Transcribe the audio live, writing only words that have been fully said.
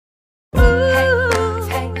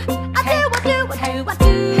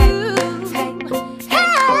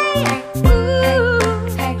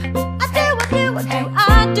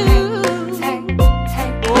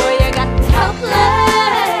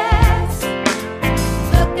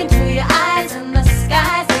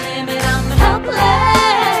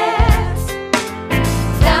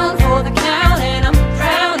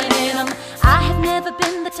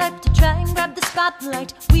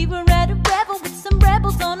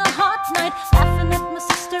a hot night, laughing at my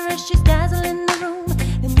sister as she's dazzling the room.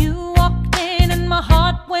 Then you walked in and my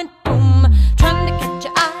heart went boom, trying to catch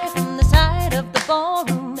your eye from the side of the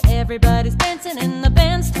ballroom. Everybody's dancing and the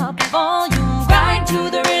band's top volume. Grind to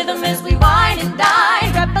the rhythm as we wine and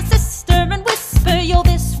dine. Grab my sister and whisper, yo,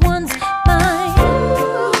 this one's mine.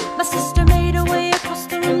 My sister made her way across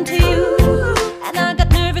the room to you, and I got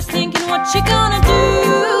nervous thinking, what you gonna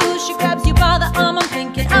do? She grabs you by the arm, I'm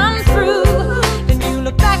thinking I'm through. Then you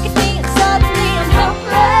look back at me and suddenly I'm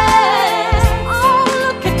helpless. Oh,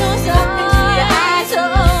 look at those eyes, oh, yeah,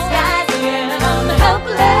 I'm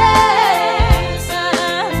helpless.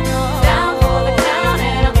 Down for the count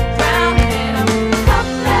and I'm drowning and I'm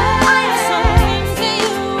helpless. I'm so into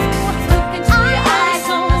you. Look into your eyes,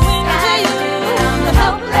 so into you. I'm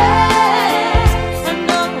helpless. I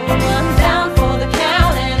know I'm down for the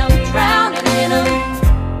count and I'm drowning and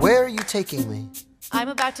I'm. Where are you taking me? I'm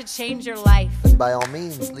about to change your life. Then by all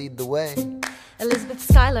means, lead the way. Elizabeth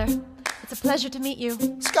Schuyler, it's a pleasure to meet you.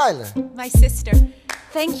 Skylar, My sister.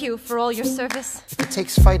 Thank you for all your service. if it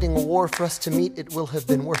takes fighting a war for us to meet, it will have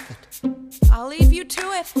been worth it. I'll leave you to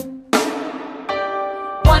it.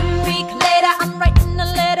 1 week later, I'm writing a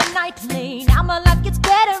letter nightly. Now my life gets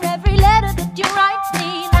better every letter that you write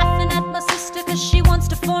me. Laughing at my sister cause she wants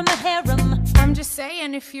to form a harem. I'm just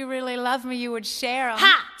saying, if you really love me, you would share 'em.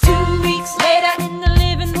 Ha! 2 weeks later in the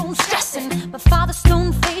living room stressing. My father's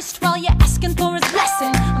stone-faced while you're asking for his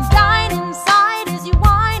blessing. I'm dying inside as you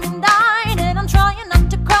whine and dine, and I'm trying not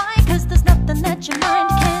to cry cause there's nothing that your mind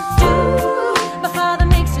can't do. My father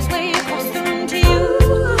makes his way across the room to you.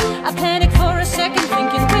 I panic for a second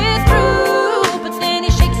thinking we're through, but then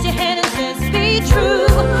he shakes your hand and says be true,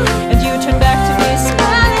 and you turn back to me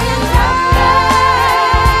smiling.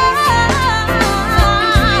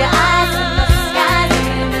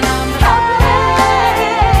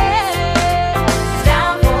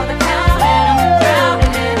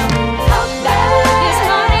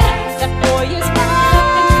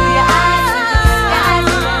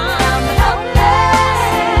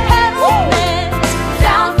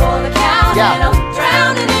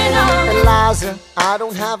 I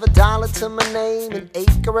don't have $1 to my name, an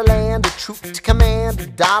acre of land, a troop to command,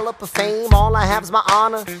 $1 for fame. All I have is my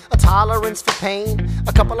honor, a tolerance for pain,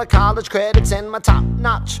 a couple of college credits and my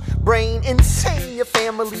top-notch brain. Insane, your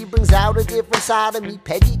family brings out a different side of me.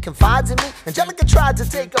 Peggy confides in me, Angelica tried to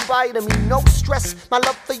take a bite of me. No stress, my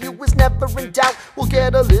love for you is never in doubt. We'll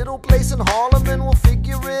get a little place in Harlem and we'll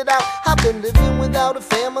figure it out. I've been living without a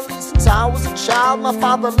family since I was a child. My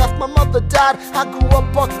father left, my mother died. I grew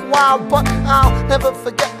up buck wild, but I'll never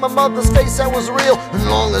forget my mother's face, that was real. As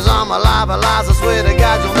long as I'm alive, Eliza, I swear to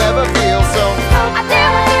God you'll never feel. So I do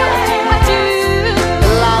what you do, I do.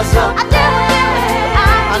 Eliza, I do what you do,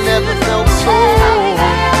 I never felt so.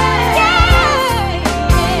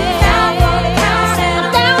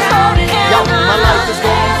 Yo, my life is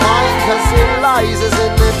gonna be fine, cause Eliza's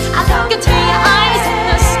in it. I look into your eyes and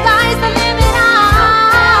the sky's the limit.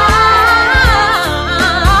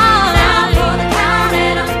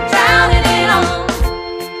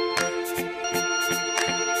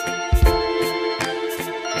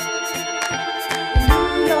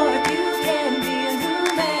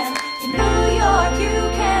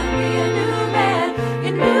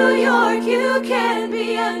 You can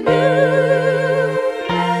be a new